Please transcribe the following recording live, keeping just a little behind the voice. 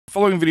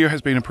Following video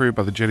has been approved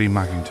by the Jetty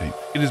marketing team.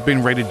 It has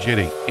been rated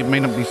Jetty. It may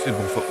not be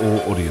suitable for all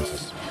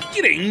audiences.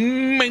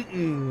 G'day, mate.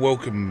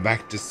 Welcome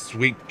back to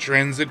Sweet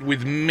Transit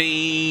with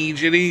me,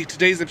 Jetty.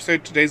 Today's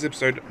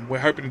episode, we're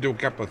hoping to do a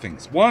couple of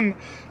things. One,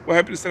 we're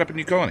hoping to set up a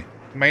new colony.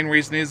 The main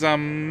reason is it'll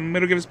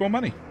give us more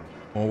money.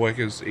 More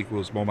workers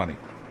equals more money.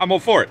 I'm all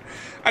for it.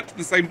 At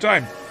the same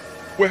time,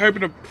 we're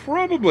hoping to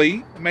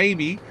probably,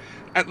 maybe,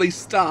 at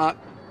least start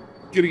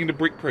getting into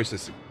brick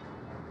processing.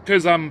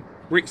 Because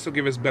bricks will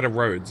give us better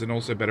roads and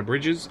also better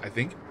bridges, I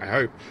think, I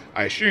hope,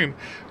 I assume,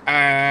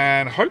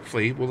 and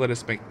hopefully will let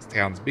us make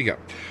towns bigger.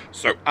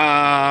 So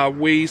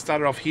we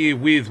started off here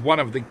with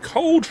one of the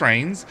coal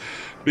trains,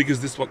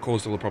 because this is what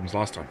caused all the problems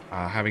last time,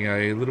 having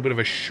a little bit of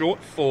a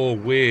shortfall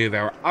with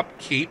our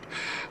upkeep,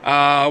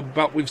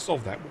 but we've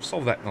solved that. We've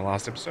solved that in the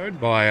last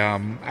episode by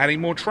adding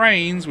more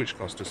trains, which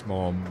cost us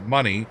more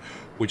money,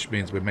 which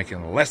means we're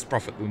making less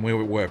profit than we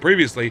were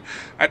previously.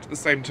 At the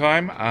same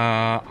time,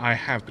 I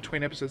have,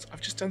 between episodes,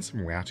 I've just done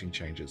some routing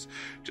changes.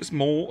 Just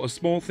more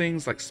small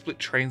things like split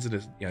trains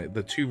into,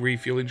 the two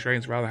refueling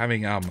trains, rather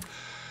having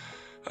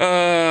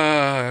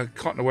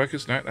continental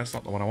workers. No, that's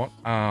not the one I want.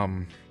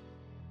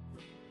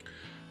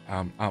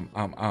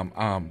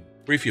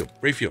 Refuel.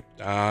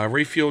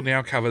 Refuel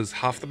now covers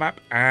half the map,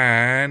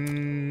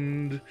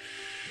 and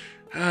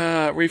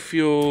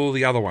refuel,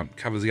 the other one,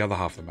 covers the other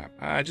half of the map.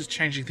 Just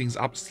changing things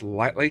up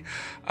slightly.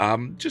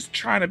 Just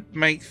trying to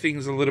make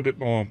things a little bit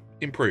more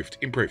improved.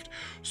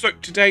 So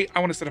today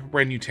I want to set up a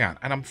brand new town,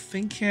 and I'm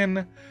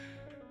thinking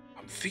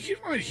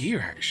right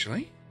here,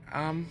 actually.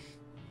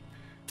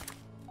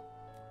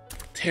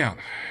 Town.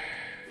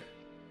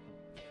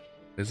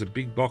 There's a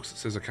big box that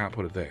says I can't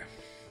put it there.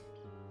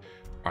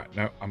 Alright,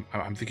 no,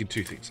 I'm thinking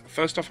two things.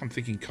 First off, I'm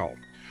thinking coal.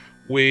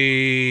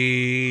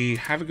 We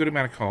have a good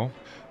amount of coal,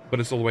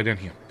 but it's all the way down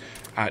here.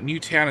 New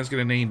town is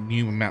going to need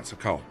new amounts of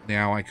coal.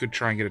 Now, I could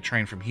try and get a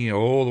train from here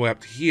all the way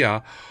up to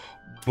here,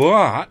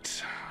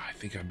 but I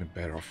think I've been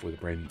better off with a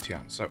brand new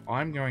town. So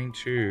I'm going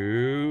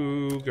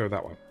to go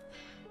that one.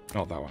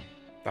 Not that one.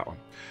 That one.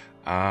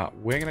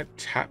 We're going to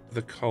tap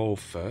the coal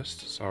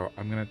first. So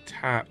I'm going to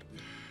tap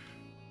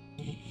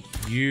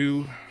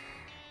you.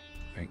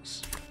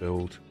 Thanks.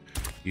 Build.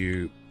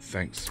 You.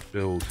 Thanks.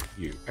 Build.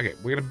 You. Okay,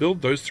 we're going to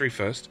build those three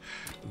first.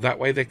 That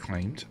way they're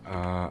claimed.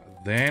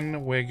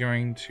 Then we're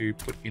going to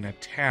put in a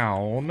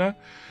town.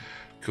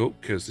 Cool,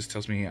 because this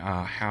tells me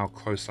how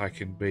close I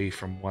can be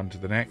from one to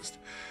the next.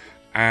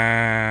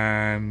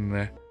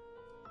 And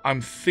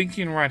I'm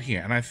thinking right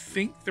here. And I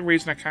think the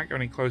reason I can't go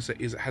any closer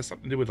is it has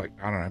something to do with, like,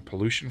 I don't know,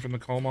 pollution from the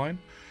coal mine.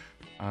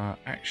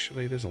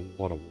 Actually, there's a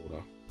lot of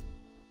water.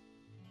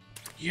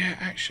 Yeah,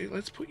 actually,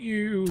 let's put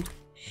you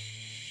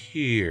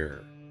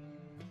here.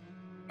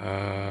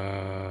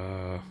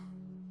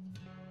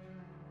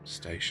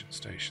 Station.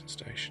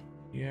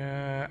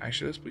 Yeah,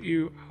 actually, let's put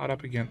you hard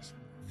up against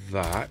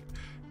that.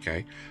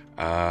 Okay.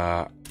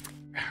 How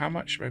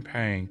much am I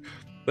paying?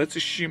 Let's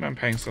assume I'm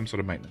paying some sort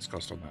of maintenance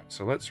cost on that.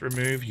 So let's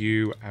remove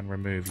you and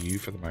remove you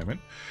for the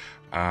moment.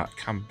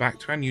 Come back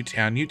to our new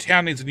town. New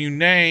town needs a new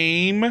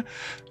name.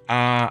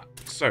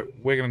 So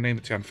we're going to name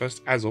the town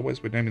first. As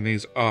always, we're naming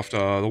these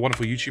after the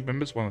wonderful YouTube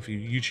members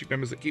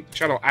that keep the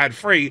channel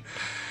ad-free.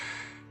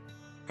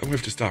 And we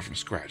have to start from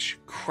scratch.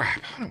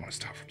 Crap, I don't want to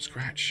start from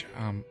scratch.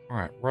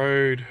 Alright,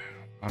 road,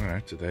 I don't know,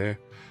 to there.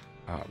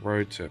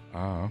 Road to,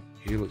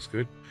 here looks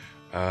good.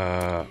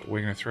 We're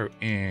going to throw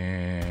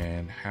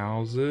in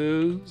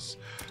houses.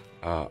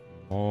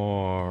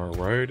 More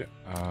road.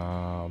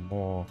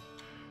 More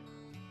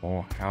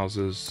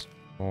houses.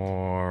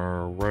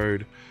 More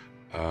road.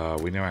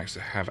 We now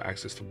actually have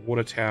access to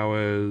water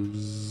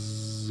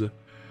towers.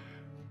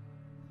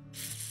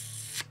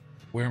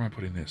 Where am I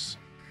putting this?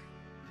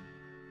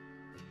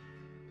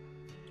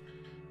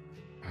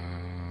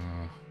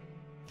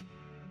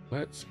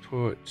 Let's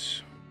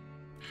put...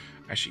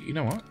 Actually, you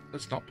know what?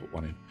 Let's not put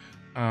one in.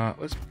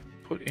 Let's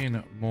put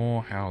in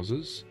more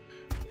houses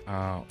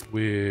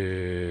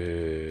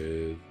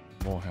with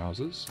more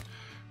houses.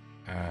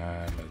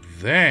 And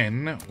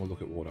then we'll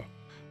look at water.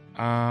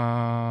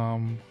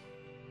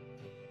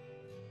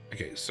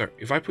 Okay, so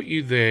if I put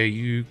you there,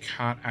 you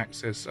can't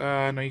access...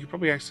 no, you can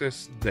probably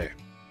access there.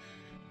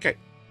 Okay.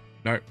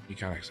 No, you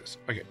can't access.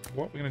 Okay,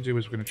 what we're going to do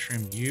is we're going to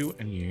trim you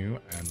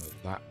and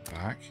that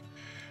back.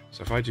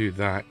 So if I do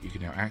that, you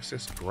can now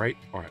access. Great.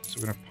 All right, so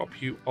we're going to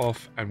pop you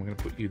off and we're going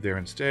to put you there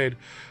instead.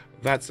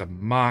 That's a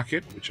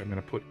market, which I'm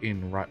going to put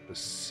in right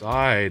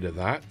beside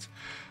that,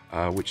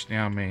 which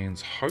now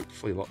means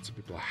hopefully lots of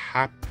people are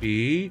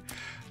happy.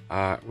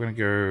 We're going to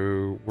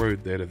go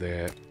road there to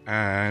there.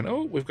 And,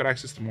 oh, we've got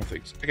access to more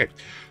things. Okay,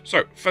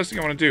 so first thing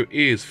I want to do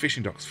is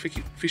fishing docks.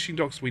 Fishing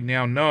docks, we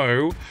now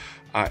know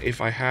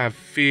if I have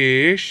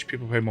fish,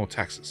 people pay more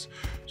taxes.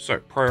 So,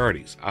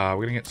 priorities. We're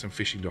going to get some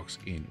fishing docks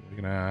in.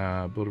 We're going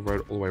to build a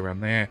road all the way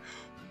around there.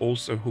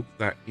 Also hook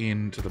that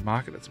into the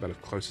market. That's about as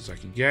close as I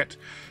can get.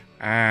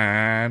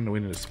 And we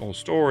need a small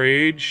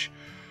storage,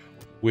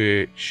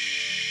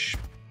 which...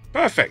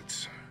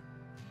 Perfect.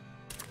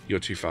 You're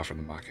too far from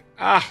the market.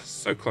 Ah,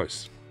 so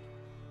close.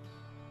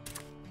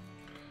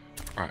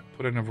 Alright,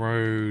 put in a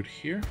road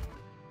here.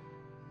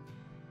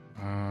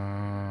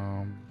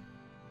 Can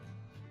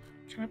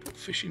I put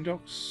fishing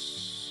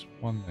docks?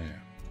 One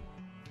there.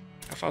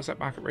 How far is that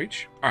market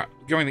reach? Alright,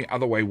 going the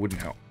other way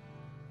wouldn't help.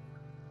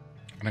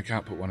 And I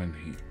can't put one in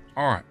here.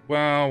 Alright,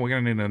 well, we're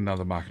going to need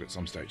another market at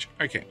some stage.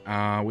 Okay,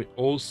 we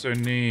also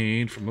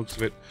need, from the looks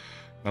of it,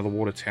 another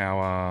water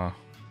tower.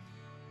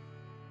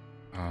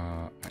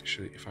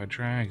 Actually, if I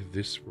drag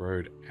this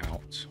road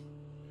out...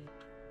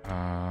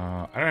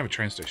 I don't have a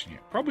train station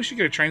yet. Probably should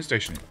get a train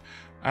station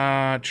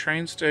in.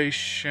 Train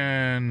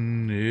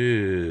station...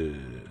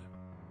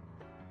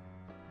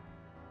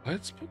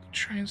 Let's put the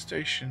train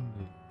station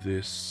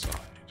this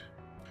side.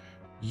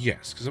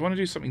 Yes, because I want to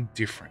do something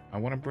different. I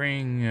want to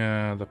bring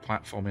the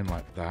platform in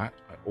like that.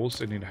 I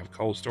also need to have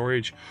coal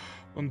storage.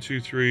 1,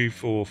 2, 3,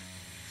 4,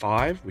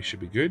 5. We should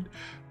be good.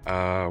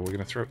 We're going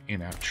to throw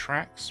in our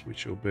tracks,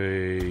 which will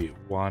be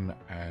 1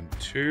 and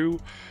 2.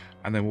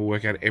 And then we'll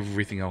work out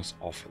everything else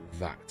off of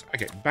that.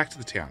 Okay, back to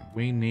the town.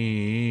 We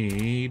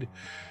need...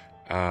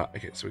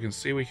 okay, so we can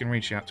see we can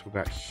reach out to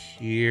about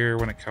here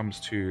when it comes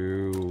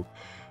to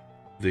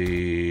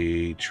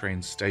the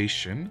train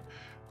station.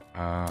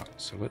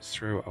 So let's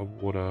throw a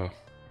water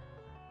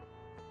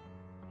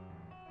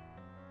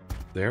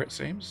there, it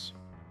seems.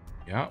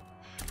 Yep.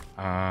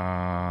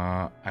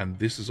 And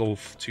this is all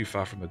too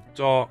far from the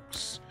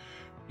docks.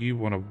 You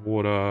want a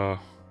water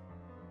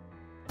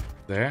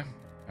there.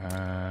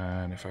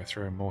 And if I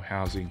throw more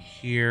housing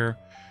here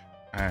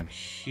and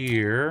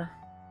here,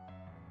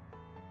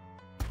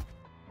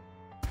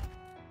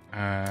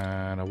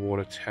 and a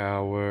water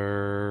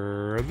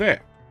tower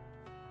there.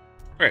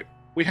 Great.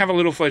 We have a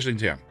little fledgling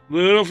town.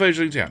 Little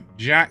fledgling town.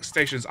 Jack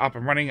Station's up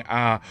and running.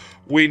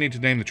 We need to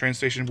name the train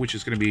station, which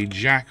is going to be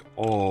Jack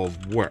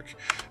of Work.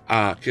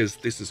 Because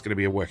this is going to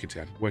be a working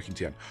town.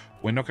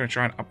 We're not going to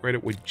try and upgrade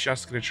it. We're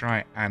just going to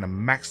try and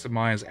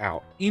maximize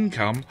our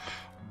income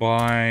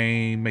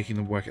by making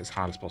them work as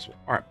hard as possible.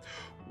 All right.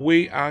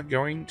 We are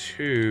going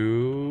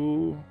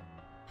to...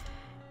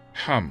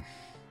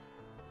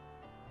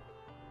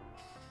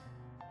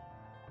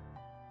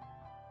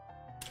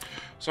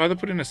 So either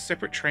put in a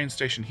separate train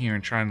station here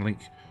and try and link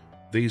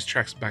these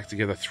tracks back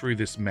together through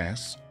this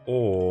mess,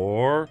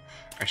 or...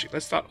 Actually,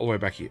 let's start all the way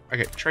back here.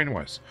 Okay,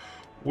 train-wise.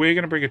 We're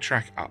going to bring a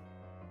track up.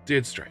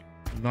 Dead straight.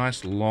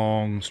 Nice,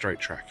 long, straight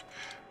track.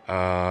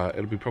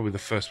 It'll be probably the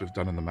first we've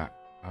done on the map.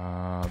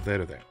 There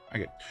to there.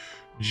 Okay.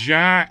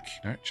 Jack.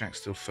 No, Jack's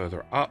still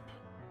further up.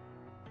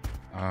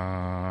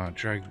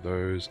 Drag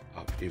those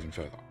up even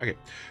further. Okay.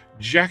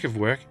 Jack of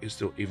Work is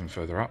still even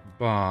further up,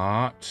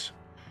 but...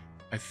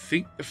 I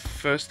think the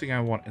first thing I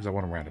want is I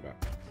want a roundabout.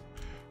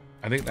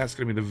 I think that's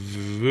going to be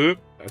the...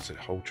 That's a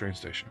whole train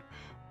station.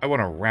 I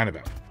want a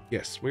roundabout.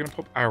 Yes, we're going to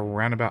pop our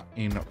roundabout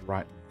in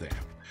right there.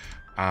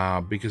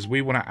 Because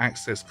we want to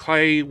access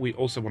clay, we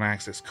also want to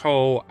access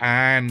coal,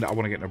 and I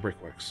want to get no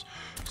brickworks.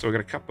 So we've got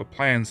a couple of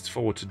plans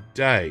for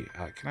today.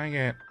 Can I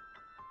get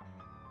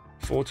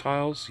 4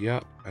 tiles?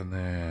 Yep, and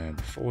then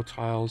 4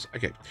 tiles.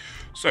 Okay,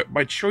 so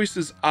my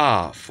choices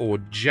are for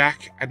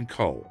Jack and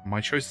coal.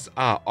 My choices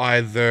are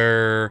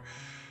either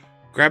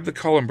grab the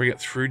coal and bring it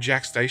through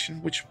Jack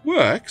Station, which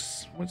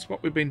works. It's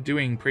what we've been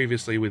doing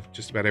previously with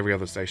just about every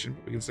other station.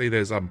 We can see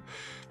there's a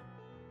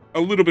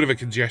little bit of a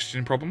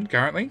congestion problem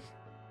currently.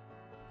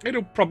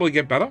 It'll probably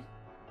get better.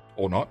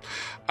 Or not.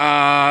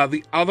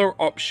 The other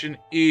option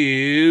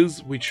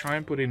is we try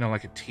and put in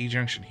like a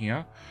T-junction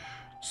here.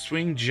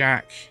 Swing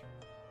Jack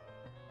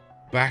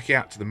back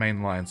out to the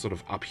main line, sort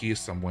of up here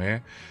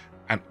somewhere,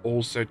 and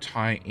also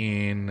tie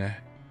in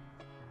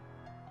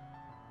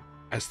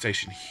a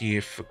station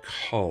here for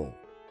coal.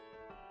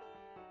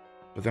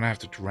 But then I have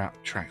to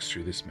route tracks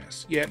through this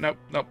mess. Yeah, nope,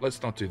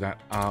 let's not do that.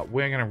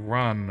 We're going to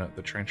run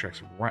the train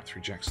tracks right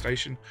through Jack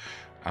Station.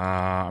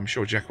 I'm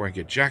sure Jack won't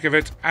get jack of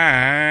it.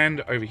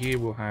 And over here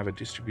we'll have a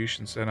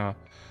distribution center.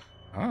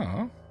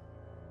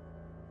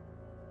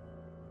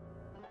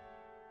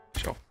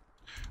 Sure.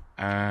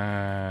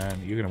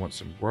 And you're going to want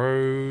some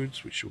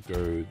roads, which will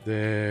go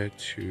there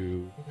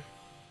to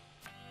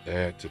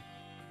there to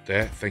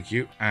there. Thank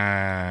you.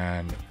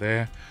 And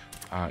there.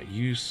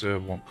 You, sir,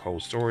 want coal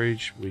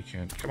storage. We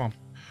can, come on,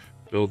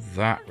 build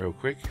that real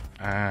quick.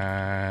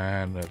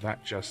 And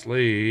that just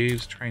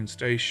leaves train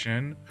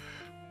station,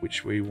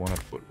 which we want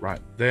to put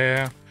right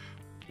there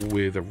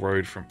with a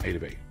road from A to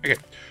B. Okay,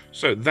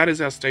 so that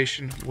is our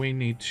station. We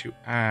need to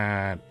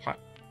add...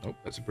 Oh,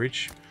 that's a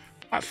bridge.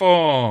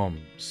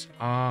 Platforms.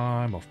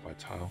 I'm off by a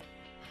tile.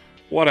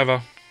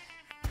 Whatever.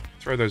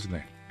 Throw those in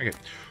there. Okay.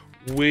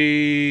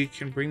 We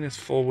can bring this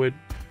forward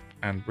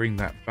and bring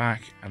that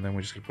back. And then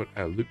we're just going to put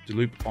a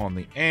loop-de-loop on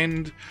the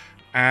end.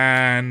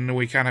 And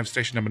we can't have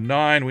station number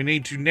 9. We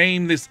need to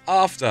name this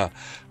after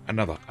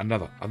another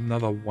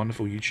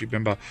wonderful YouTube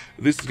member.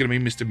 This is going to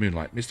be Mr.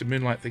 Moonlight. Mr.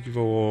 Moonlight, thank you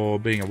for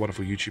being a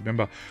wonderful YouTube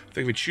member.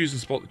 Thank you for choosing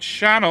to support the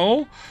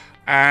channel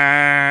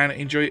and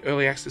enjoy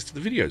early access to the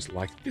videos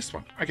like this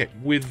one. Okay,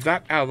 with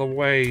that out of the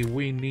way,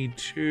 we need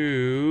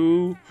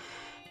to...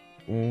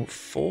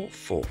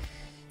 4.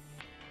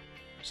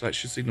 So that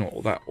should signal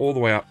all that all the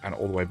way up and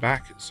all the way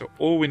back. So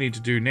all we need to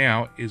do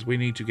now is we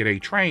need to get a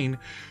train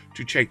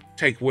to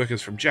take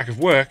workers from Jack of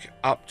Work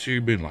up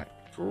to Moonlight.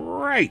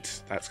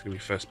 Great. That's going to be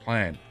first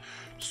plan.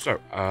 So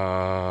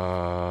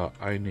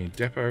I need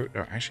depot.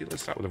 No, actually,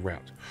 let's start with a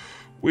route.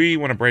 We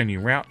want a brand new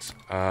route.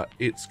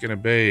 It's going to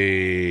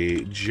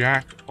be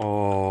Jack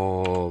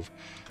of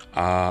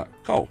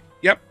Coal.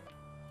 Yep.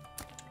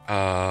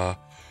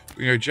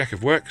 We go Jack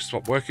of Work,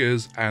 swap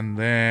workers, and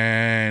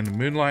then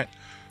Moonlight,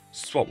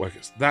 swap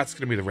workers. That's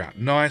going to be the route.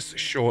 Nice,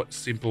 short,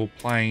 simple,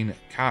 plain.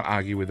 Can't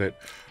argue with it.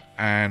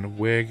 And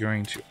we're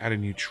going to add a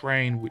new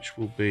train, which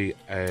will be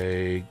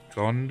a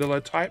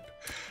gondola type.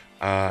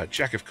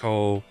 Jack of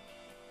Coal,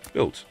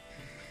 built.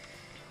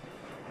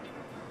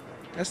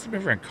 Has to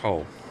move around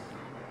coal.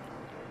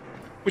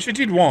 Which I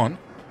did want,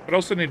 but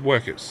also need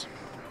workers.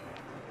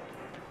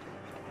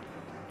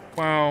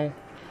 Well,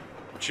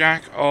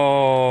 Jack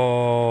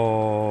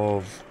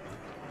of...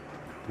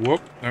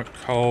 Whoop, no,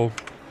 coal.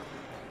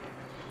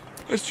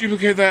 Let's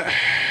duplicate that.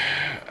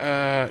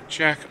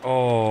 Jack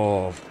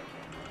of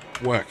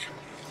Work.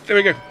 There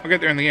we go. I'll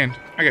get there in the end.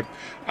 Okay.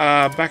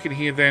 Back in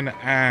here then,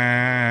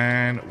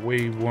 and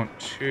we want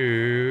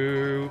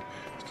to...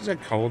 Does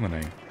that coal in the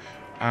name?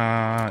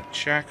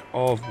 Jack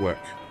of Work.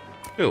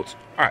 Built.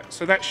 Alright,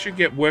 so that should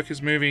get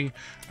workers moving,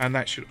 and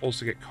that should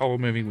also get coal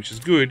moving, which is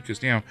good,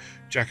 because now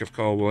Jack of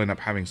Coal will end up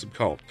having some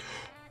coal.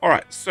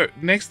 Alright, so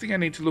next thing I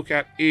need to look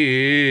at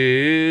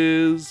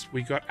is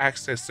we got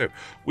access. So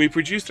we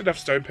produced enough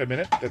stone per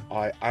minute that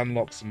I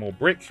unlocked some more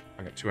brick.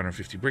 I got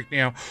 250 brick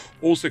now.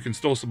 Also can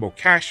store some more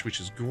cash,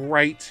 which is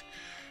great.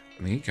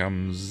 And the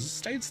income's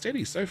stayed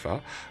steady so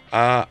far.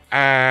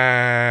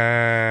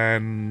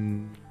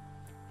 And...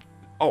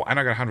 Oh, and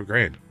I got 100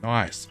 grand.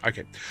 Nice.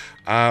 Okay.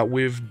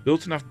 We've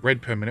built enough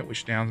bread per minute,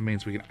 which now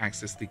means we can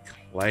access the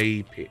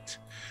clay pit.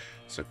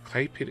 So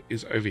clay pit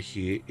is over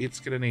here. It's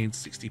going to need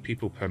 60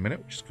 people per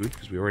minute, which is good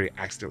because we already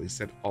accidentally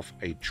set off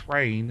a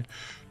train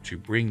to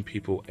bring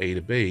people A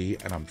to B.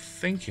 And I'm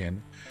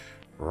thinking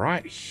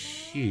right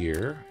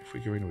here, if we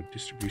go into a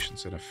distribution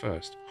center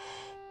first.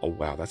 Oh,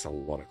 wow. That's a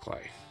lot of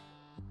clay.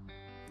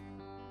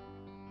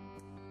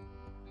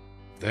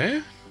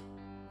 There?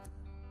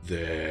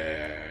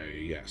 There.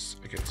 Yes.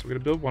 Okay, so we're going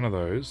to build one of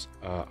those.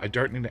 I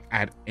don't need to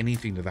add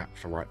anything to that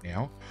for right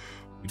now.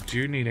 We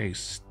do need a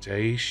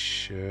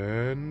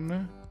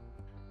station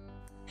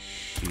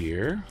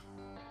here,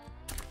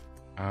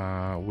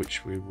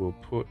 which we will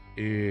put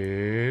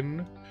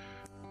in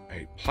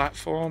a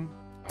platform,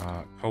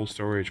 coal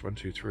storage, 1,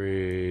 2,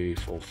 3,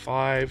 4,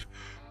 5.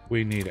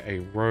 We need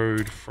a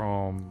road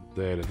from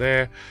there to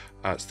there.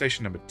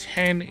 Station number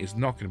 10 is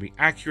not going to be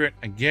accurate.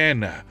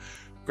 Again,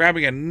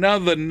 grabbing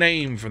another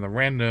name from the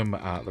random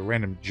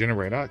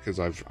generator, because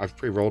I've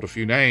pre-rolled a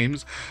few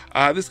names.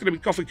 This is going to be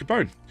Coffee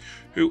Capone,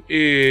 who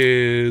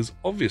is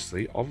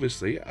obviously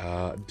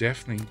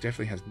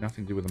definitely has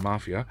nothing to do with the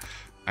mafia,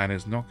 and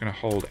is not going to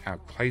hold our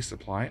clay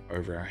supply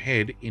over our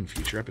head in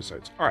future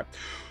episodes. All right,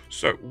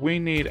 so we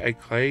need a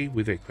clay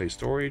with a clay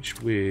storage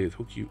with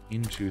hook you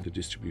into the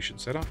distribution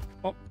center.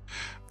 Oh,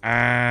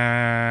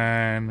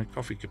 and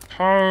Coffee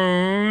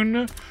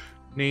Capone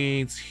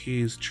needs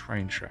his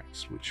train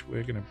tracks, which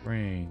we're going to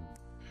bring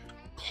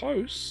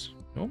close.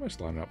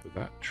 Almost line up with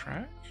that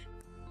track.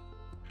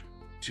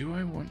 Do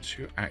I want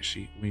to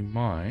actually... We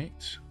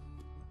might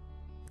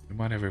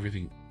have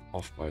everything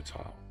off by a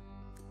tile.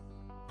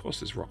 Of course,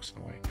 there's rocks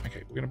in the way.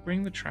 Okay, we're going to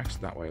bring the tracks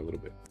that way a little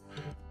bit.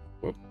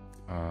 Whoop.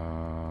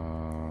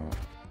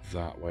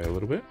 That way a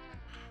little bit.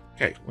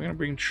 Okay, we're going to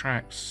bring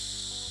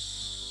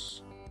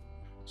tracks...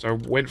 So I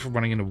went from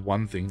running into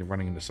one thing to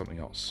running into something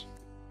else.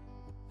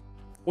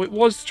 Well, it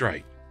was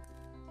straight.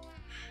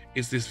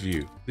 Is this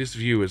view? This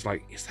view is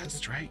like, is that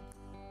straight?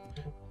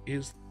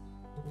 Is...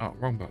 Oh,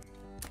 wrong button.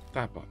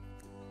 That button.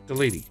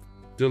 Deleting.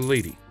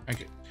 Deleting.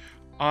 Okay.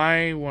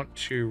 I want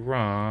to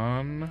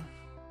run...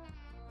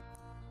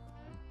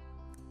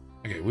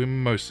 Okay, we're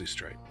mostly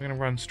straight. We're going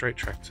to run straight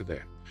track to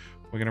there.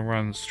 We're going to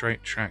run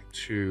straight track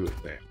to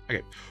there.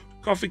 Okay.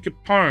 Coffee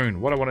Capone.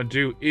 What I want to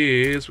do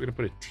is we're going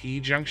to put a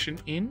T-junction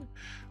in.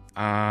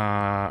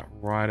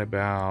 Right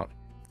about...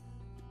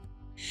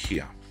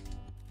 here.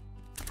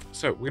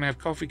 So we're going to have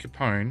Coffee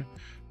Capone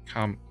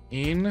come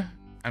in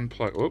and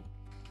plug... Whoop.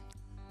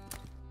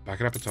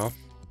 Back it up at top.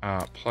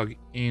 Plug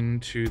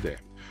into there.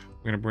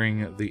 We're going to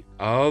bring the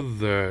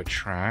other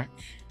track.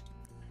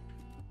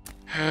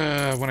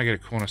 When I get a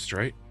corner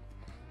straight.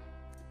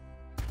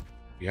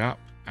 Yeah.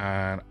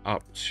 And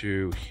up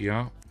to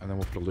here. And then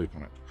we'll put a loop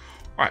on it.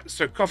 Alright,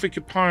 so Coffee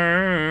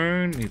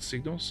Capone needs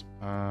signals.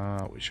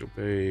 Which will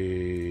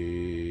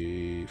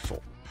be 4.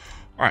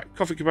 Alright,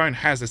 Coffee Capone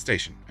has a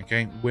station,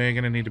 okay? We're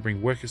going to need to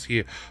bring workers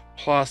here,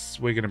 plus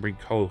we're going to bring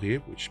coal here,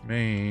 which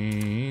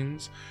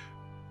means...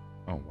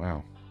 Oh,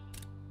 wow.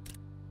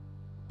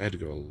 They had to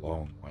go a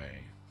long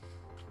way.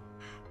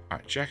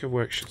 Alright, Jack of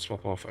Work should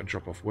swap off and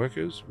drop off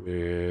workers,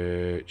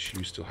 which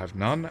you still have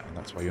none, and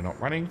that's why you're not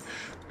running.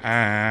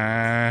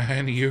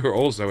 And you're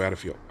also out of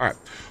fuel. Alright,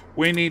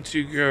 we need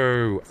to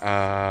go...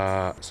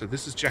 so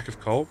this is Jack of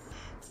Coal.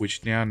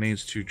 which now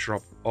needs to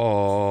drop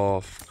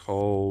off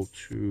coal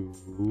to...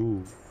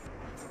 Ooh.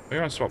 We're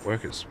going to swap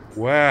workers.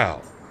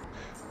 Wow.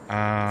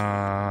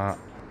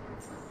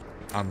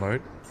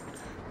 Unload.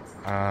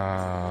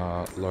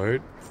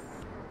 Load.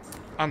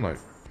 Unload.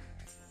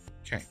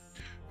 Okay.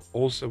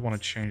 Also want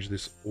to change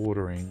this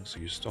ordering, so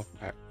you stop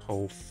at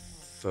coal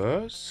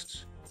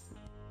first.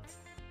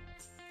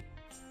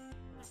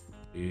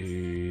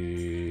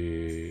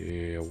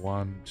 Yeah,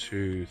 1,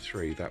 2,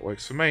 3. That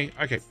works for me.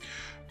 Okay.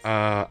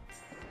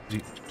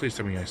 Please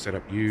tell me I set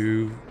up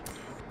you.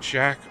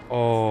 Jack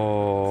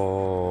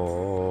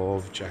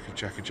of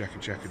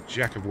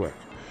work.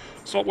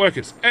 Swap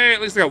workers. Hey,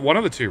 at least I got one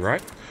of the two,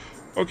 right?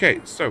 Okay,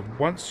 so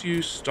once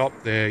you stop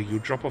there, you'll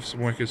drop off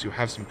some workers, you'll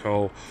have some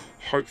coal.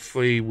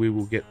 Hopefully, we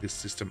will get this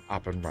system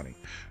up and running.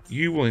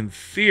 You will, in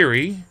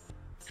theory,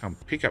 come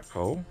pick up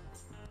coal.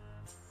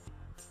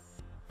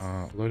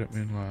 Load up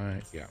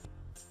Moonlight. Yeah.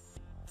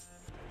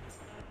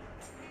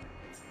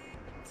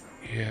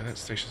 Yeah, that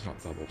station's not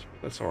doubled.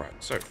 That's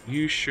alright. So,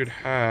 you should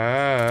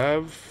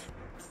have...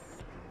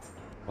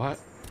 What?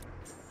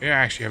 You don't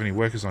actually have any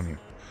workers on you.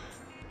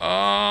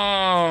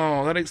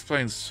 Oh, that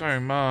explains so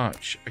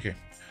much. Okay.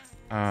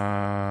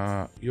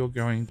 You're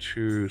going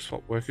to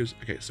swap workers.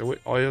 Okay, so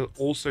I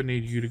also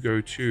need you to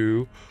go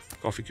to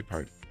coffee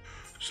component.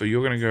 So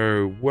you're going to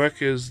go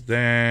workers,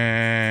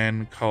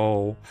 then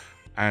coal,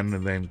 and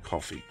then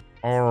coffee.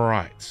 All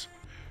right.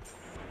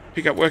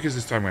 Pick up workers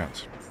this time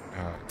around.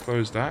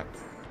 Close that.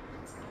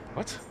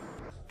 What?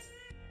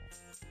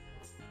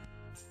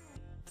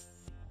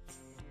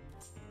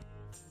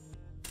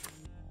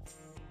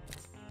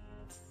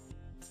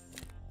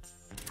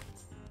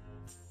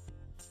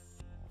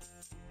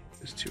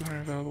 There's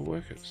 200 available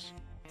workers.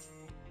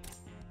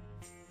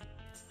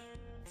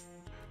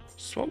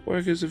 Swap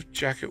workers of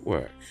Jack at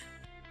work.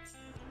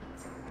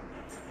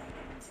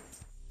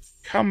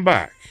 Come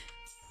back.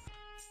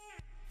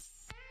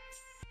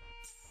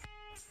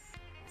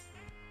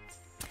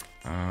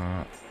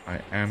 I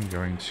am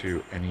going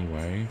to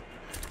anyway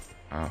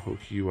hook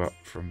you up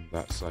from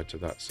that side to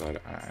that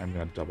side. I am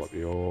going to double up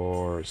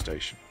your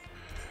station.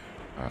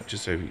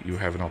 Just so you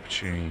have an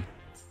opportunity.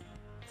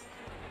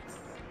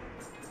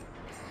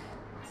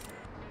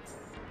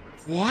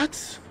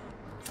 What?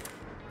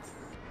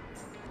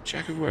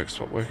 Jack of work,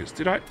 swap workers.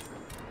 Did I?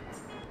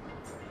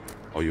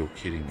 Oh, you're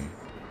kidding me.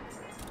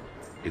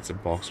 It's a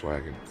box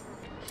wagon.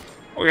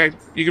 Okay,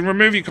 you can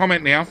remove your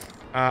comment now.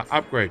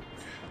 Upgrade.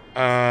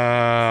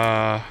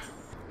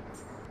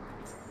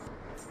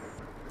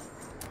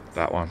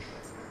 That one.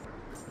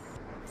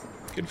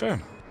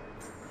 Confirm.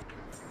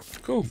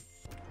 Cool.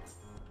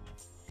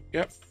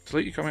 Yep.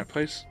 Delete your comment,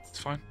 please. It's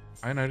fine.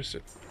 I noticed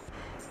it.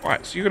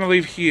 Alright, so you're going to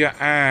leave here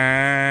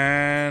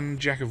and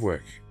Jack of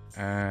work.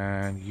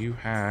 And you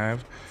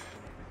have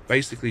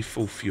basically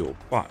full fuel.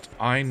 But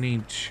I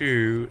need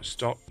to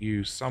stop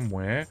you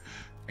somewhere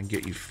and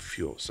get you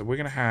fuel. So we're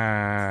going to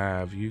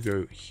have you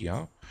go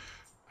here.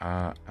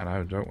 And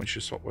I don't want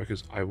you to swap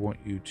workers. I want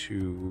you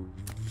to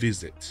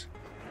visit.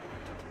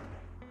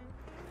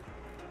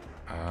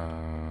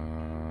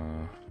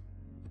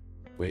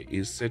 Where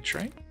is said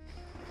train?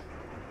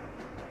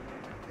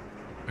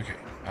 Okay.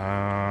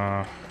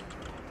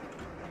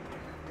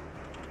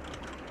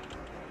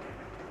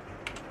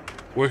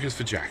 Workers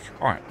for Jack.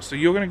 Alright, so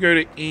you're going to go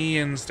to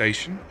Ian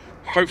Station.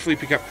 Hopefully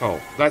pick up coal.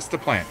 That's the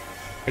plan.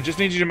 I just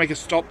need you to make a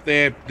stop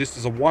there. This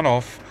is a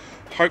one-off.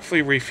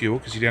 Hopefully refuel,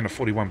 because you're down to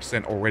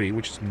 41% already,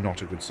 which is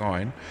not a good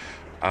sign.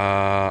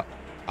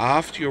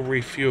 After you're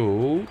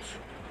refueled...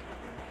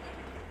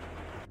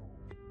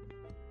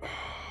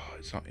 Oh,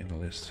 it's not in the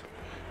list.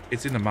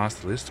 It's in the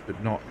master list,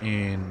 but not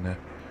in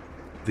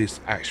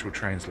this actual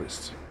trains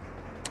list.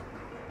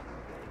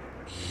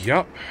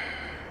 Yup.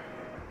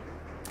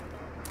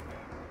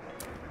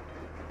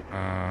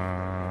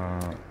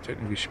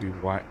 Technically should be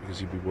white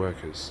because you'd be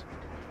workers.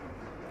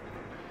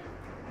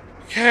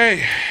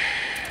 Okay.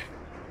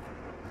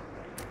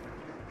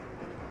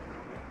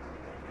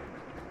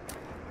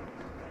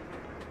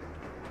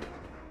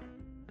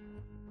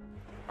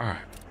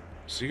 Alright.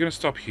 So you're going to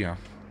stop here,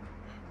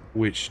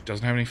 which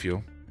doesn't have any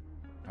fuel.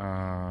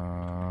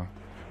 Funny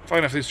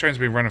enough, this train's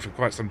been running for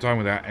quite some time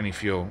without any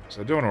fuel, so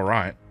they're doing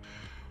alright.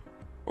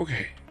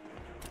 Okay.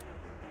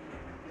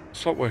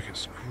 Swap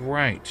workers.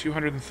 Great.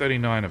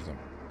 239 of them.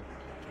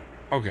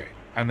 Okay.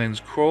 And then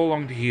crawl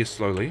along to here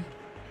slowly.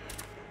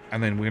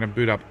 And then we're going to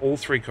boot up all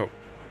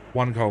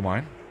one coal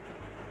mine.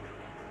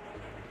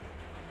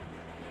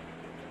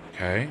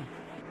 Okay.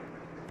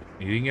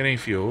 You didn't get any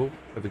fuel,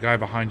 but the guy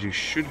behind you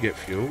should get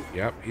fuel.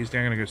 Yep. He's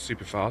now going to go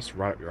super fast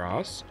right up your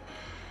ass.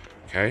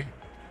 Okay.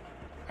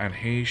 And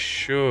he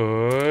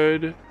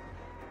should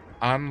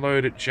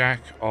unload at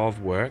Jack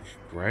of work.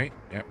 Great.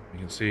 Yep. You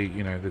can see,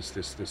 you know,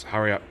 this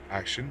hurry up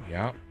action.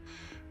 Yep.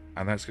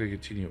 And that's going to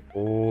continue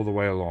all the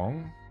way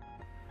along.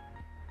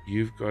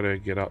 You've got to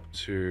get up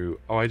to...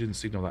 Oh, I didn't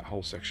signal that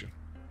whole section.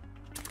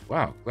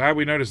 Wow. Glad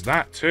we noticed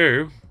that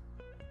too.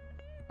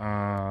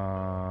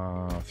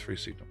 3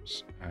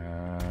 signals.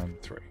 And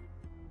 3.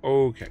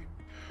 Okay.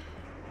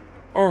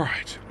 All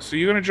right, so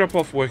you're going to drop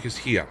off workers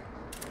here.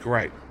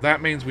 Great.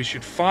 That means we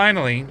should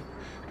finally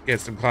get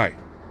some clay.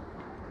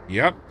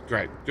 Yep,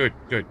 great. Good,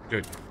 good,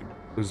 good.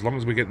 As long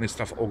as we're getting this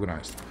stuff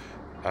organized.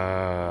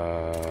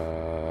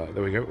 There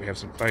we go. We have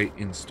some clay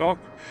in stock.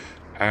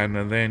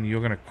 And then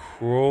you're going to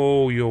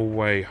crawl your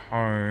way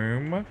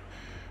home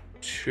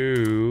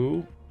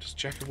to... Does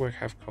Jack of Work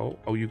have coal?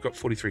 Oh, you've got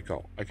 43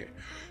 coal. Okay.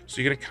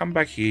 So you're going to come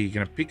back here. You're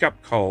going to pick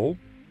up coal.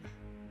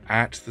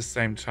 At the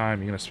same time,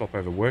 you're going to swap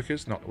over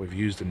workers. Not that we've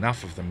used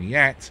enough of them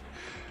yet.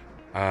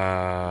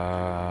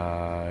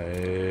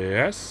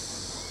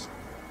 Yes.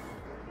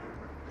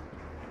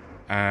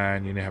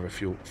 And you now have a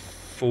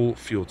full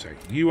fuel tank.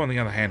 You, on the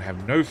other hand,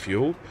 have no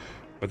fuel.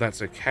 But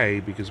that's okay,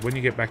 because when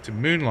you get back to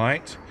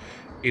Moonlight,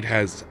 it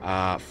has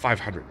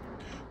 500.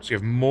 So you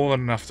have more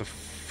than enough to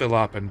fill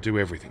up and do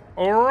everything.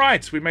 All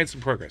right, we made some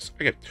progress.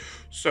 Okay,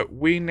 so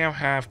we now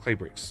have clay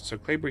bricks. So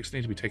clay bricks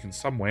need to be taken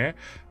somewhere,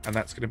 and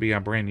that's going to be our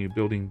brand new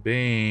building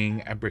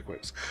being a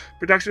brickworks.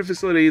 Production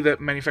facility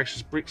that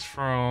manufactures bricks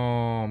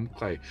from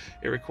clay.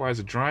 It requires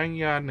a drying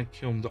yard and a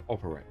kiln to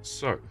operate.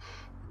 So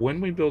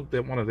when we build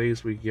one of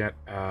these, we get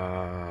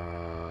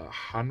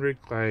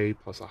 100 clay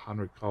plus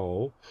 100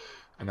 coal,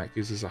 and that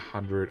gives us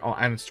 100... Oh,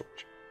 and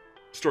storage.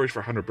 Storage for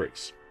 100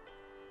 bricks.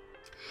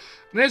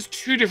 And there's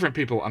 2 different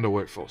people under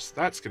workforce.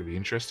 That's going to be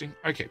interesting.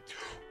 Okay.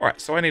 All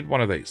right, so I need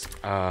one of these.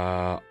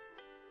 Oh,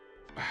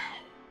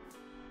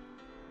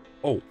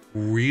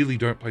 really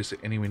don't place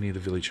it anywhere near the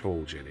village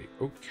hall, Jetty.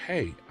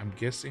 Okay, I'm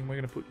guessing we're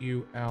going to put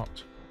you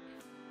out.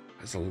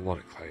 There's a lot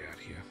of clay out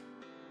here.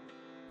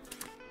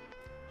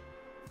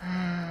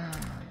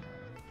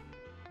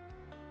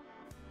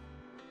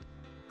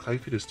 Clay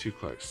pit is too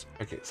close.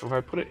 Okay, so if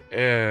I put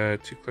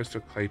it too close to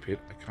a clay pit,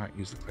 I can't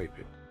use the clay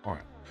pit. All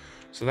right.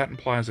 So that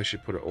implies I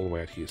should put it all the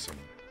way out here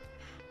somewhere.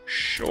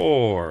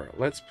 Sure.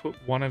 Let's put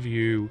one of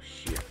you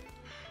here.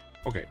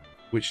 Okay.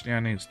 Which now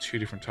needs 2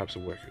 different types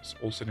of workers.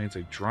 Also needs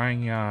a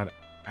drying yard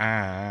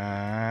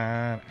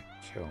and a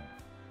kiln.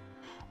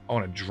 Oh,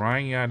 and a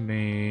drying yard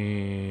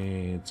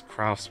needs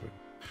craftsmen.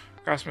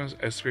 Craftsmen, as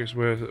experienced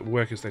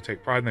workers, they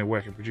take pride in their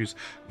work and produce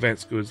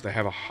advanced goods. They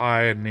have a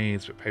higher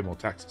needs but pay more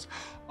taxes.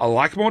 I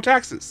like more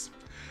taxes.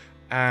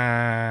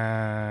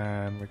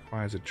 And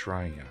requires a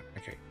drying yard.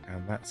 Okay,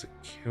 and that's a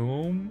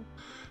kiln.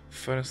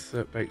 Furnace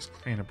that bakes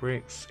cleaner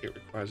bricks. It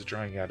requires a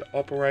drying yard to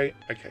operate.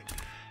 Okay,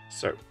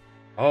 so,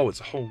 oh, it's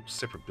a whole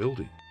separate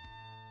building.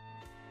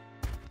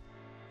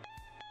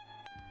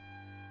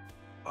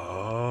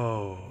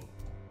 Oh.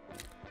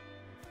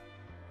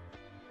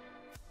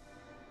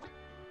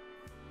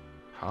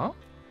 Huh?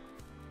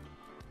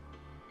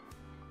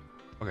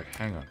 Okay,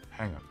 hang on.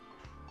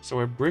 So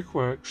where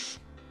brickworks...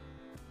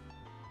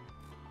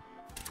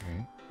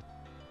 Okay.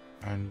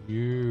 And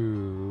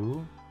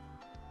you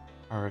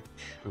are a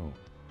kiln.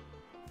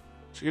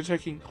 So you're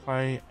taking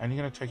clay and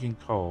you're going to take in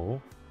coal.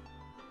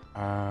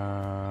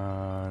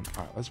 And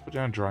alright, let's put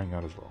down drying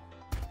yard as well.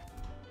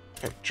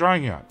 Okay,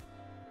 drying yard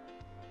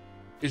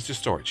is just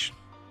storage.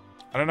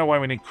 I don't know why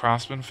we need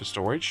craftsmen for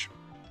storage.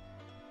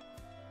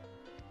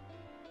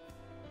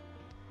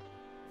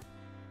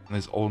 And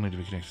these all need to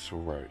be connected to a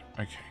road.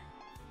 Okay.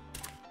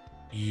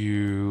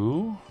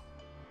 You...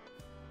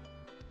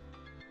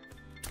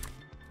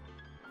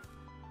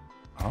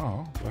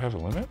 Oh, do I have a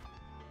limit?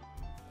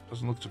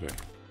 Doesn't look to be.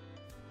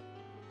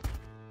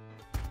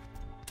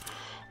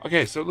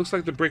 Okay, so it looks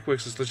like the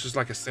brickworks is just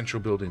like a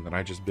central building that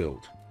I just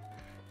built.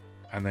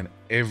 And then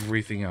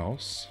everything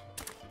else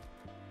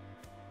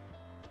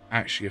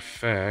actually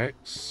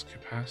affects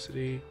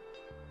capacity.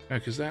 No,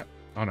 because that...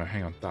 Oh no,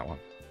 hang on, that one.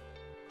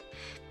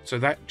 So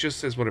that just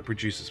says what it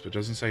produces, but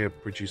doesn't say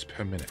it produces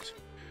per minute.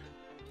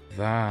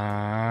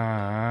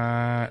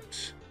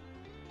 That...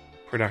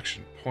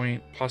 Production,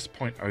 plus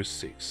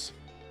 0.06.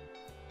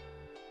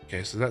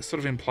 Okay, so that sort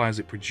of implies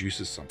it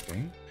produces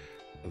something.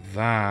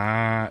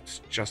 That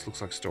just looks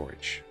like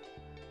storage.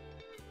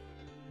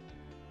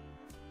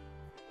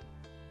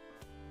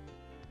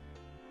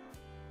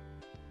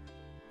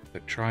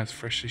 That dries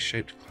freshly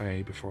shaped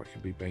clay before it can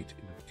be baked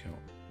into the kiln.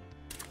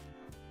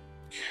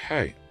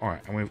 Okay,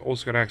 alright, and we've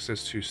also got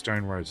access to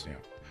stone roads now.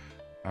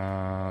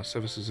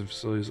 Services and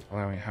facilities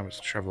allowing inhabitants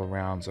to travel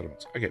around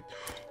settlements. Okay,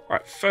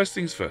 alright, first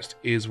things first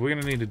is we're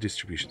going to need a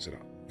distribution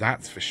center.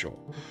 That's for sure.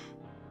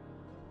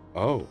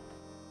 Oh.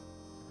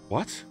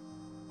 What?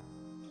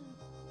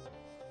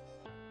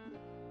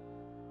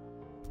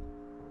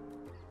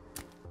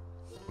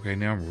 Okay,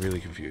 now I'm really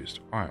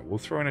confused. Alright, we'll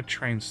throw in a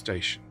train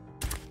station.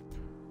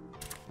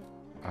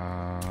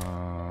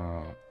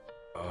 Oh.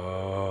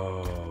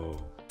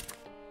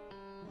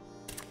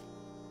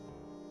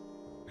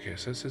 Okay,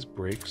 so it says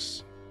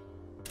bricks.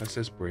 That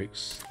says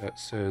bricks. That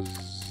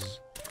says...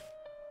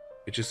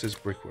 It just says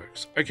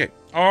brickworks. Okay,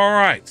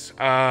 alright.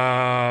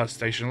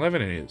 Station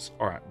 11 it is.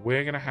 Alright,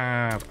 we're going to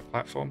have a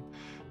platform.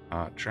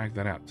 Drag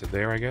that out to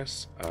there, I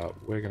guess.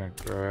 We're going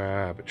to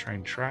grab a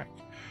train track.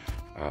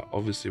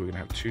 Obviously, we're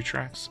going to have 2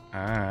 tracks.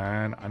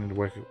 And I need to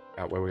work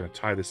out where we're going to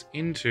tie this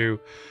into.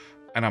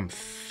 And I'm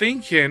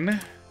thinking...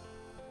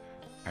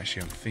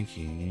 Actually, I'm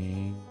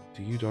thinking...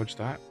 Do you dodge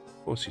that?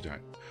 Of course you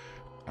don't.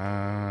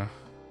 I'm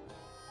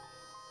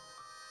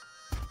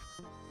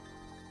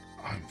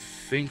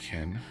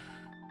thinking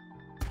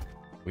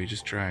we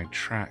just drag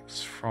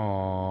tracks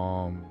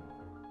from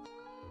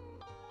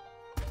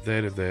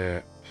there to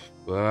there.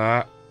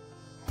 No.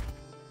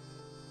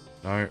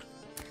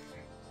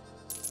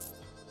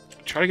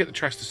 Try to get the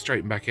tracks to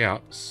straighten back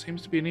out.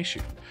 Seems to be an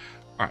issue.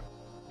 Alright.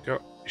 Go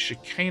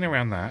chicane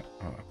around that.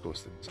 Oh, of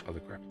course, there's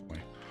other crap in the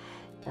way.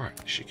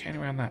 Alright. Chicane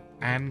around that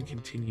and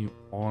continue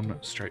on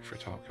straight for a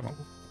tile. Come on.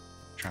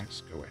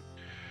 Tracks, go away.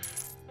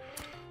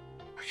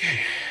 Okay.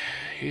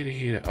 Here to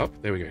here. Up.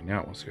 There we go. Now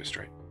it wants to go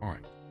straight.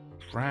 Alright.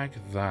 Drag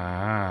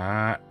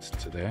that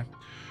to there.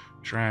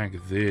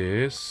 Drag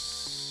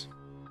this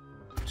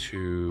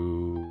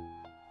to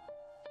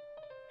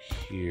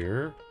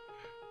here.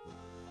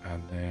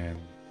 And then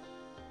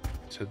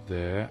to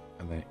there.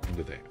 And then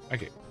into there.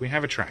 Okay. We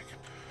have a track.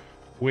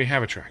 We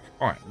have a track.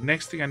 Alright.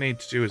 Next thing I need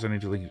to do is I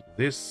need to link it to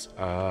this.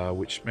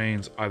 Which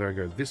means either I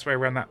go this way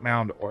around that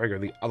mound or I go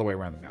the other way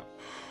around the mound.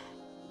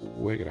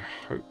 We're going to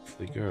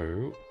hopefully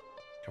go...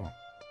 Come on.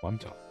 One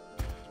tile.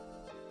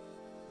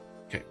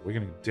 Okay, we're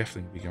going to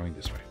definitely be going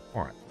this way.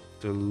 All right.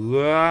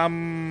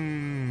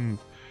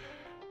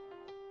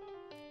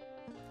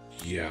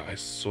 Yeah, I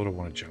sort of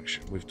want a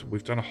junction.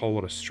 We've done a whole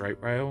lot of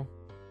straight rail.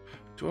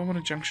 Do I want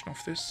a junction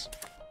off this?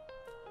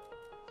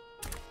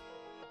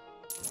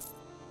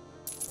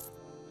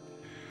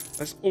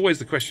 That's always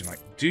the question. Like,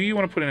 do you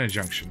want to put in a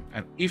junction?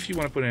 And if you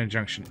want to put in a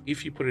junction,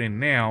 if you put it in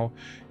now,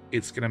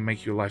 it's going to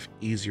make your life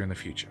easier in the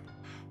future.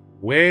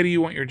 Where do you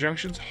want your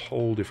junctions?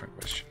 Whole different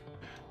question.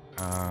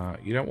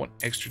 You don't want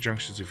extra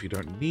junctions if you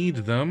don't need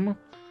them.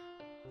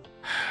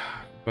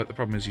 But the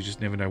problem is you just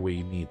never know where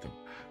you need them.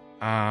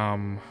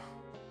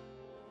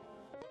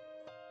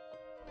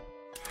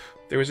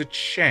 There is a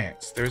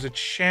chance. There is a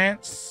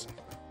chance.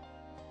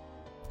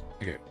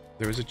 Okay.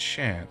 There is a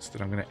chance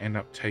that I'm going to end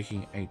up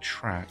taking a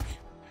track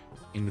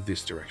in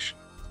this direction.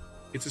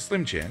 It's a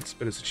slim chance,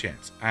 but it's a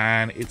chance.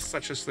 And it's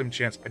such a slim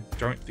chance, I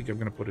don't think I'm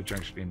going to put a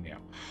junction in now.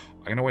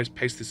 I can always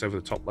paste this over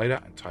the top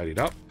later and tidy it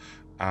up.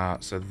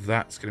 So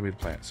that's going to be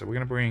the plan. So we're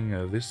going to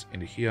bring this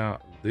into here,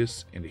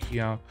 this into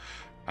here.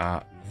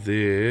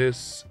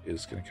 This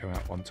is going to come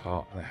out one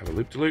tile and then have a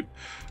loop-to-loop.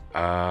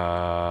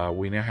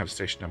 We now have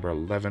station number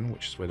 11,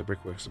 which is where the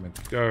brickworks are meant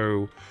to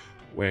go.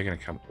 We're going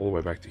to come all the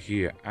way back to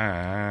here,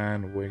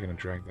 and we're going to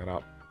drag that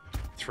up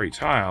 3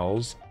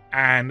 tiles.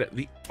 And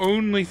the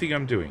only thing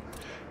I'm doing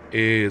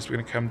is we're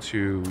going to come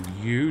to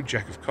you,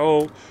 Jack of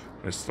Coal. I'm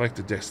going to select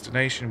a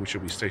destination, which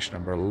will be station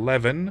number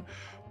 11,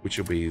 which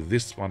will be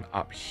this one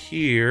up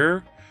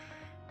here.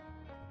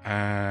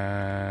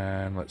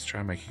 And let's try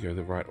and make you go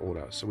the right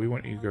order. So we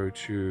want you to go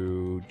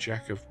to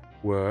Jack of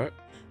Work,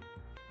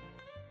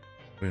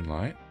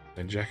 Moonlight,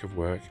 then Jack of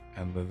Work,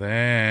 and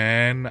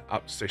then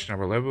up to station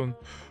number 11,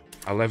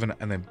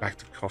 and then back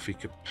to Coffee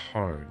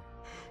Capone.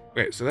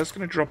 Okay, so that's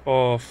going to drop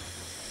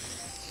off...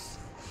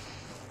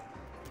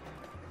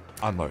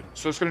 Unload.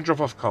 So it's going to drop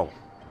off coal.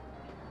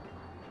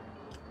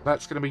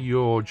 That's going to be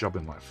your job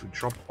in life. We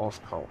drop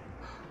off coal.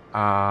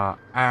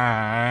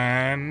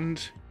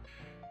 And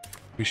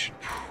we should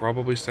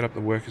probably set up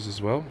the workers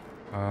as well.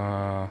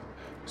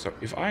 So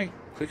if I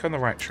click on the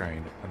right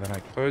train and then I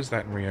close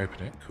that and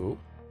reopen it, cool.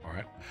 All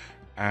right.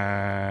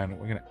 And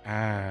we're going to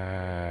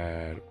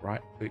add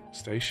right click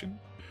station.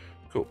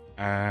 Cool.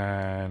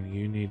 And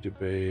you need to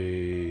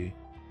be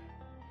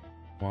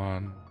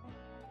 1,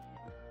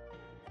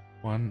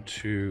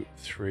 2,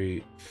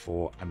 3,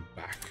 4, and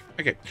back.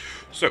 Okay,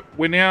 so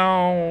we're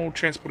now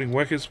transporting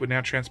workers. We're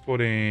now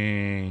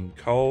transporting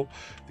coal.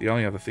 The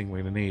only other thing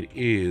we're going to need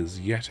is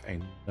yet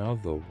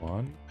another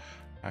one.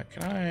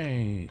 Can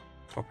I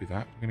copy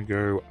that? We're going to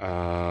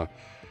go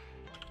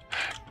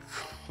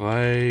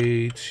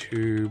clay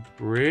to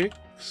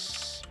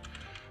bricks.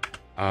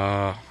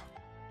 And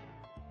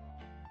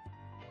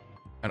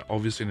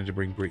obviously need to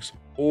bring bricks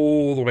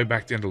all the way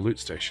back down to loot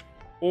station.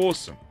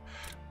 Awesome.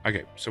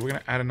 Okay, so we're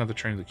going to add another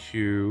train to the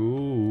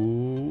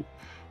queue.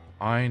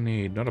 I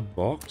need, not a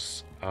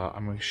box,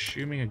 I'm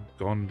assuming a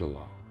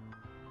gondola.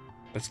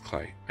 That's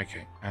clay.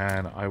 Okay,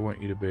 and I want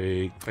you to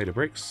be clay to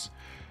bricks.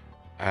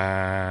 And...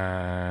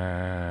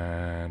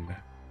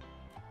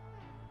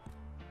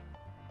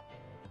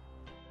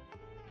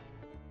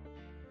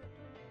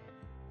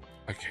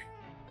 okay.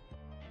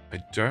 I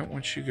don't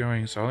want you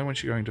going, so I only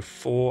want you going to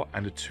 4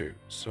 and a 2.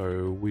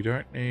 So we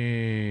don't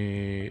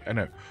need,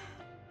 no.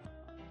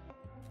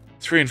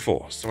 3 and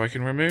 4. So I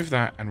can remove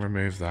that and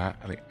remove that.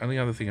 And the only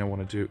other thing I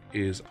want to do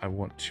is I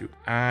want to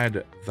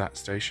add that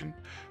station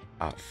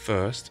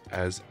first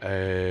as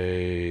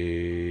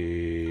a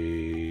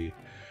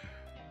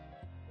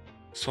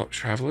swap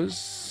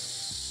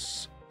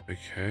travelers.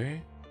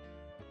 Okay.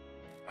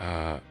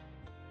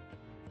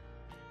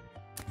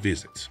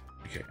 Visit.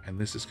 Okay, and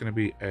this is going to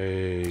be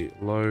a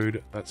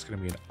load. That's going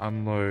to be an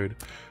unload.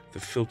 The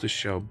filter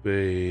shall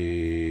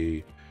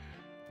be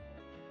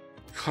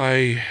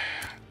clay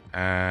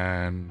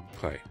and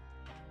clay.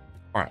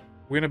 All right,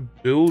 we're going to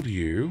build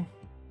you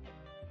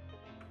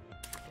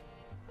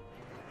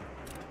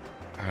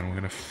And we're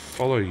going to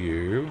follow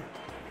you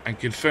and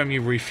confirm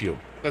you refuel.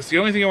 That's the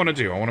only thing I want to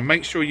do. I want to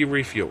make sure you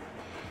refuel.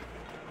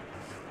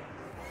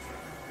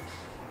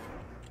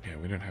 Yeah,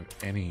 we don't have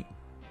any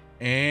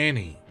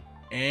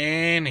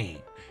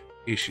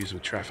issues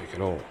with traffic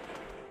at all.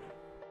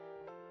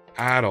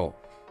 At all.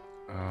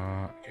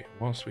 Okay,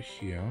 whilst we're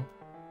here...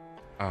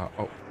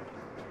 oh.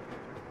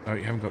 No,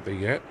 you haven't got there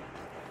yet.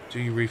 Do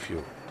you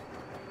refuel?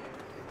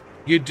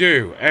 You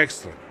do.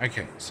 Excellent.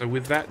 Okay, so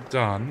with that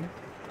done,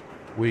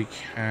 we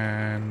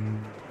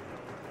can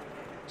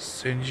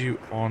send you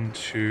on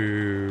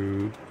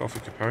to Coffee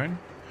Capone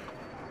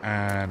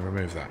and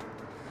remove that.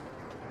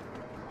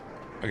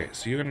 Okay,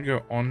 so you're going to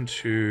go on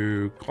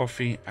to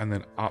Coffee and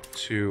then up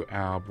to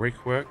our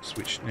Brickworks,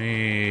 which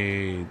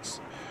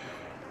needs...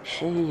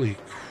 Holy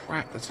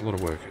crap, that's a lot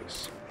of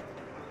workers.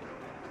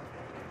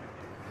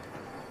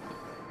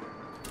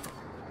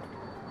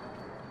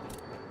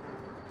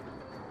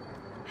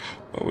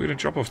 Well, we're going to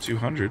drop off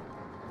 200.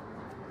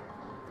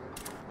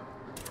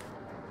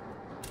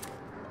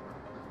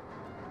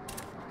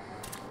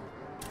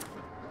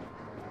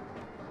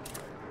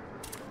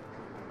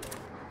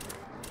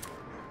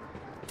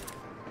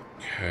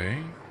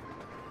 Okay.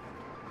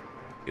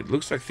 It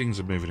looks like things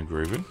are moving and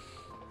grooving.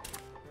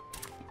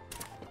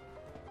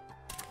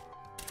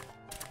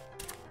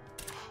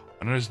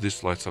 I notice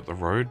this lights up the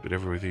road, but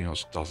everything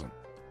else doesn't.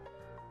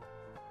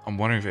 I'm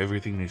wondering if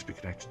everything needs to be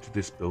connected to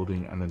this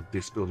building, and then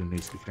this building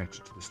needs to be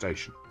connected to the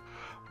station,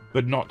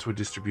 but not to a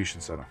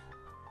distribution center.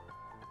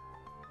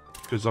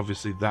 Because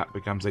obviously that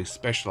becomes a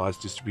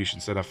specialized distribution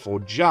center for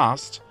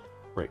just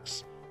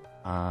bricks.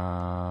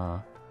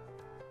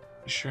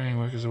 Ensuring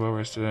workers are well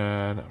rested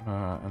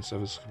and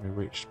services can be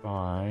reached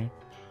by...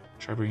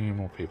 Try bringing in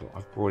more people.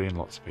 I've brought in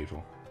lots of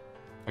people.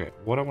 Okay,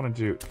 what I want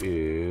to do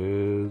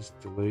is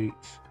delete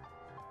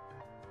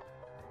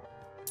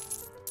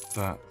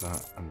that,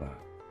 and that.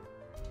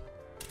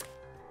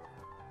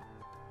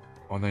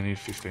 Oh, they need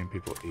 15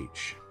 people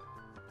each.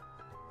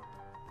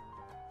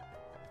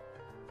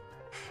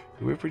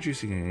 We're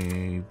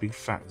producing a big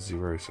fat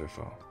 0 so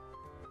far.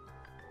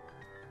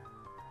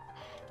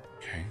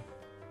 Okay.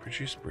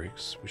 Produce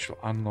bricks, which will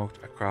unlock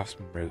a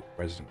craftsman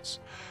residence.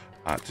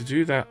 To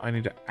do that, I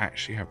need to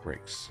actually have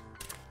bricks.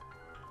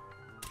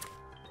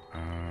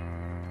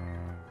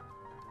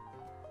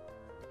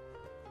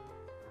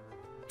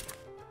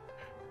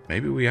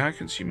 Maybe we are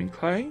consuming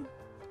clay?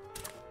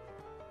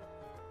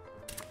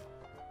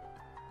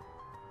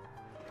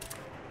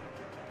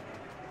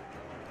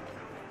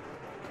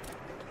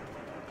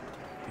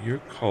 Your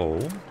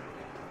coal.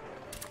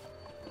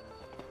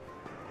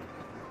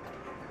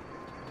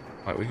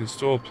 Right, we can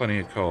store plenty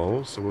of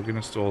coal, so we're going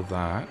to store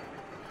that.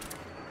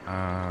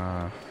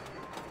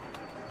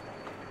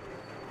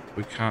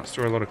 We can't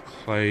store a lot of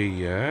clay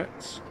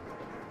yet.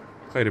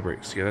 Clay to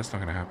bricks. Yeah, that's not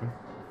going to happen.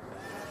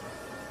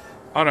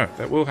 Oh no,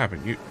 that will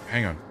happen. You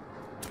hang on.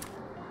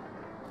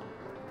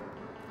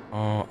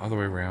 Oh, other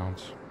way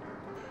around.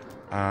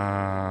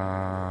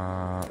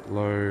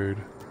 Load.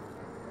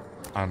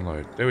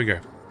 Unload. There we go.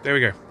 There we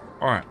go.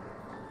 Alright.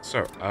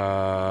 So,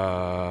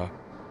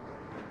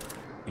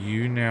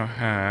 you now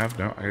have...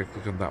 No, I gotta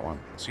click on that one.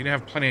 So you now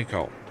have plenty of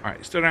coal. Alright,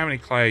 you still don't have any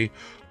clay,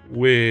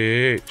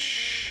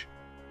 which...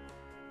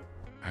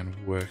 And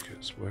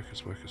workers.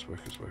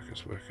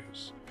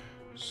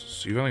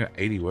 So you've only got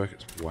 80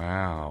 workers.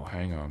 Wow,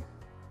 hang on.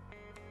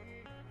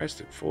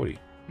 Rest at 40.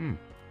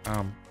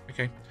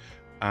 Okay.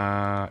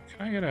 Can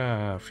I get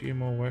a few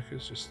more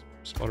workers? Just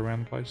spot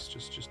around the place?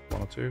 Just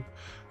one or two?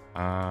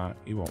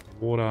 You want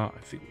water? I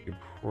think we can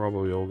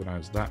probably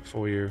organize that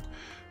for you.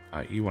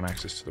 You want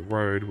access to the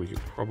road? We could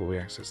probably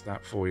access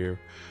that for you.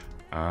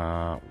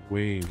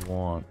 We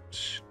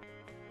want...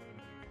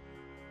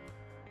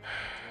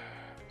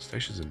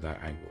 Stations in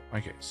that angle.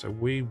 Okay, so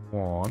we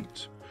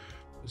want...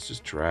 Let's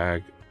just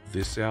drag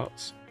this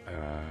out,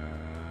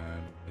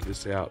 and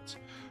this out,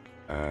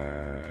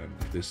 and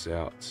this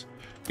out.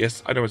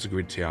 Yes, I know it's a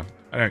grid town.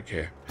 I don't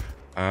care.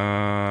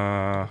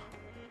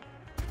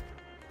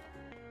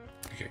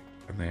 Okay,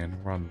 and then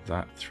run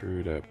that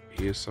through to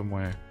here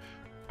somewhere.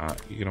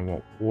 You're going to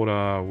want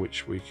water,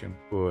 which we can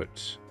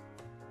put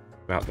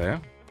about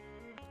there.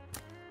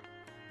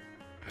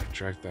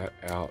 Drag that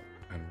out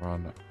and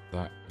run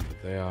that into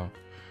there.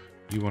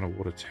 You want a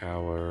water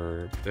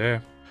tower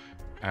there.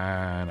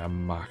 And a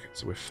market.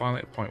 So we're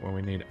finally at the point where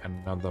we need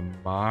another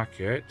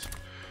market.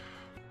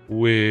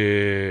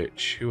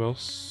 Which... Who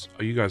else?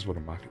 Oh, you guys want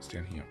a markets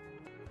down here.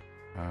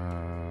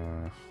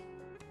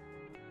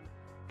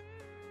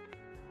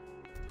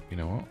 You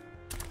know what?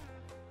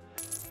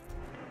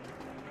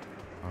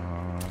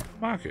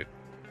 Market.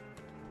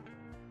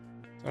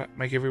 Does that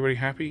make everybody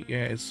happy?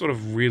 Yeah, it sort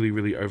of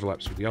really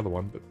overlaps with the other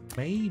one, but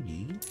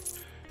maybe...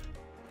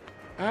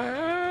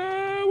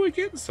 we're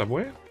getting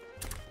somewhere.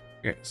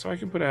 Okay, so I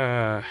can put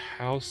a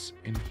house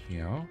in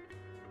here.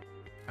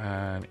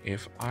 And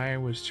if I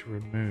was to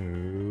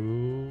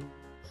remove...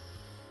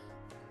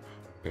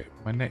 Okay,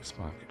 my next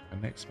market.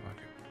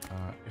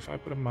 If I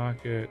put a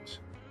market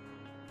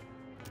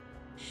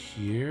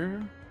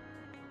here...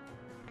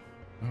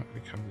 let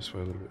me come this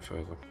way a little bit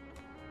further.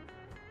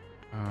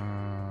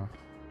 I'm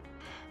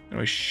going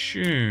to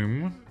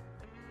assume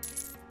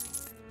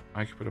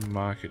I can put a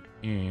market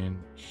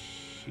in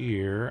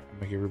here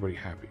and make everybody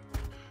happy.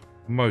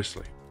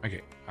 Mostly.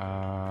 Okay.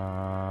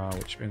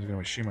 Which means I'm going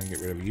to assume I can get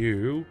rid of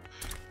you.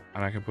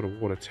 And I can put a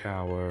water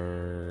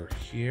tower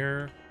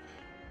here.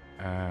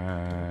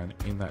 And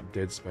in that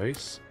dead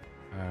space.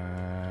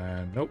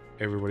 And nope.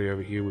 Everybody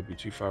over here would be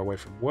too far away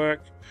from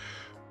work.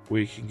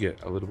 We can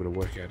get a little bit of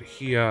work out of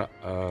here.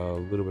 A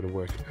little bit of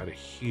work out of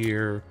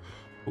here.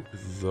 Hook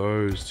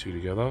those two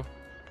together.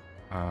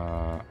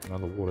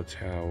 Another water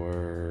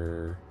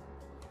tower.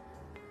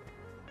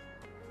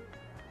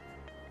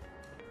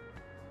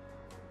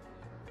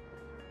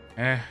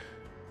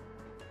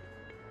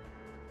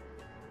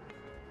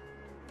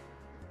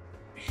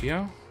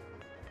 Here.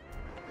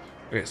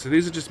 Okay, so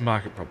these are just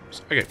market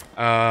problems. Okay,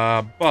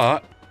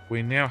 but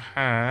we now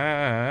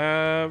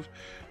have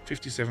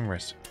 57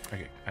 rested.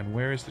 Okay, and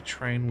where is the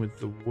train with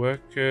the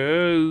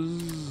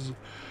workers?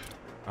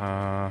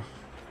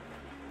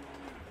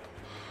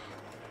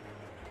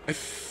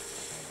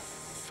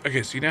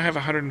 Okay, so you now have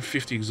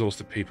 150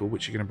 exhausted people,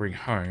 which you're going to bring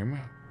home,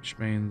 which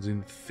means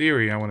in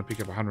theory I want to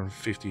pick up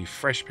 150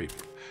 fresh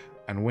people.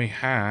 And we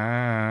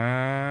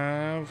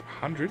have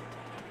 100,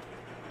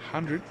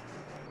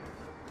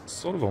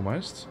 sort of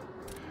almost.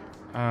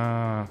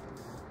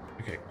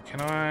 Okay, can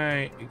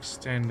I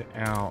extend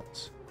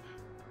out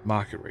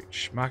market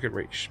reach, not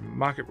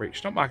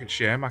market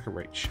share, market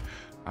reach.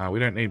 We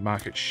don't need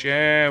market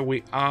share.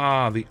 We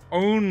are the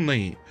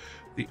only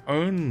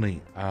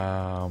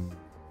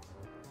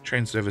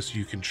train service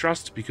you can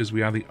trust because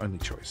we are the only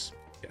choice.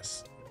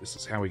 Yes, this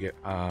is how we get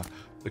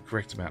the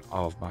correct amount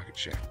of market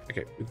share.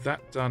 Okay, with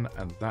that done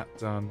and that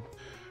done,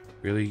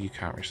 really, you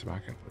can't reach the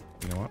market.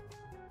 You know what?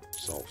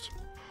 Solved.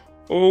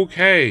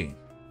 Okay,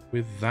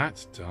 with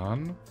that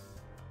done,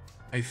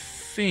 I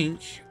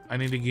think I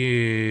need to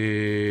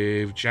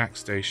give Jack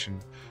Station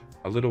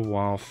a little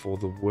while for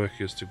the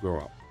workers to grow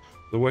up.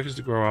 The workers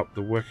to grow up,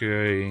 the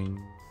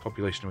working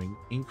population to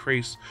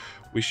increase.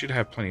 We should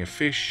have plenty of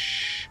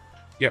fish.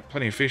 Yep,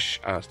 plenty of fish.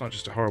 It's not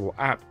just a horrible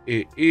app.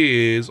 It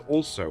is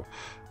also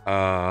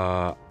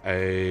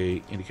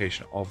a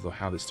indication of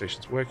how this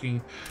station's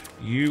working.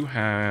 You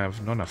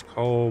have not enough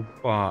coal,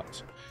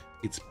 but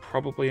it's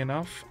probably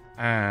enough.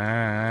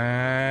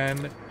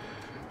 And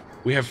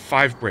we have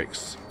 5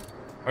 bricks.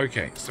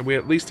 Okay, so we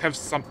at least have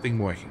something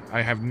working.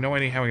 I have no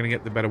idea how we're going to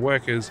get the better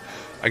workers.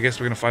 I guess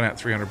we're going to find out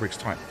 300 bricks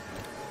time.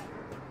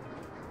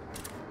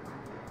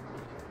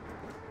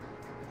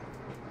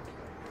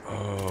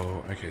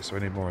 Oh, okay, so I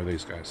need more of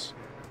these guys.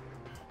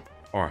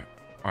 Alright,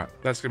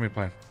 that's going to be a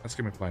plan. That's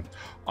going to be a plan.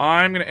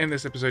 I'm going to end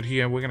this episode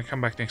here. We're going to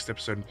come back next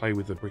episode and play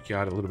with the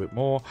brickyard a little bit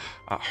more.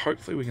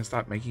 Hopefully we can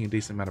start making a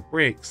decent amount of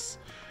bricks.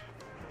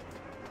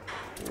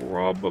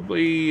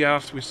 Probably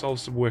after we solve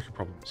some worker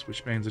problems,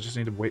 which means I just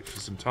need to wait for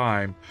some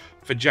time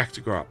for Jack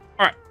to grow up.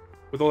 Alright,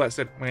 with all that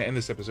said, I'm going to end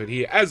this episode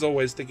here. As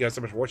always, thank you guys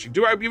so much for watching.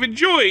 I hope you've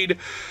enjoyed,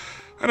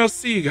 and I'll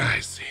see you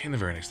guys in the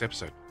very next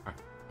episode. Alright,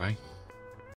 bye.